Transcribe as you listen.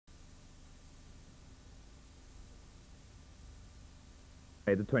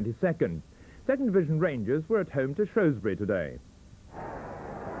the 22nd. Second Division Rangers were at home to Shrewsbury today.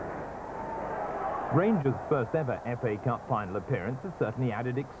 Rangers' first ever FA Cup final appearance has certainly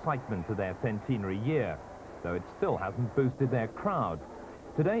added excitement to their centenary year, though it still hasn't boosted their crowd.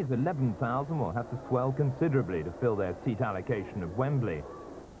 Today's 11,000 will have to swell considerably to fill their seat allocation of Wembley.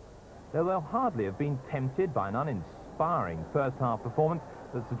 Though they'll hardly have been tempted by an uninspiring first-half performance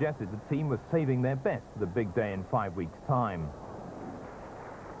that suggested the team was saving their best for the big day in 5 weeks' time.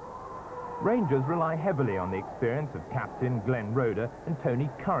 Rangers rely heavily on the experience of captain Glenn Roeder and Tony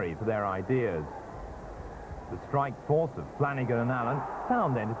Curry for their ideas. The strike force of Flanagan and Allen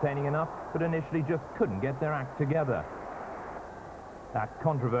sound entertaining enough, but initially just couldn't get their act together. That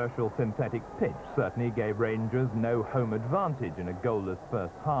controversial synthetic pitch certainly gave Rangers no home advantage in a goalless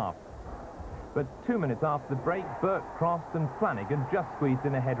first half. But 2 minutes after the break, Burke crossed and Flanagan just squeezed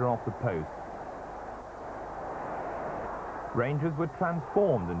in a header off the post. Rangers were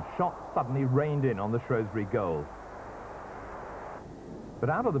transformed and shots suddenly rained in on the Shrewsbury goal. But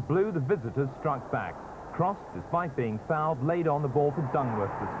out of the blue, the visitors struck back. Cross, despite being fouled, laid on the ball for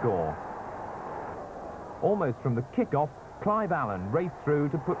Dungworth to score. Almost from the kick-off, Clive Allen raced through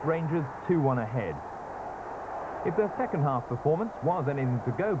to put Rangers 2-1 ahead. If their second-half performance was anything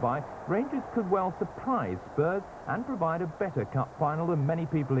to go by, Rangers could well surprise Spurs and provide a better cup final than many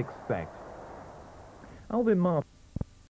people expect. Alvin Martin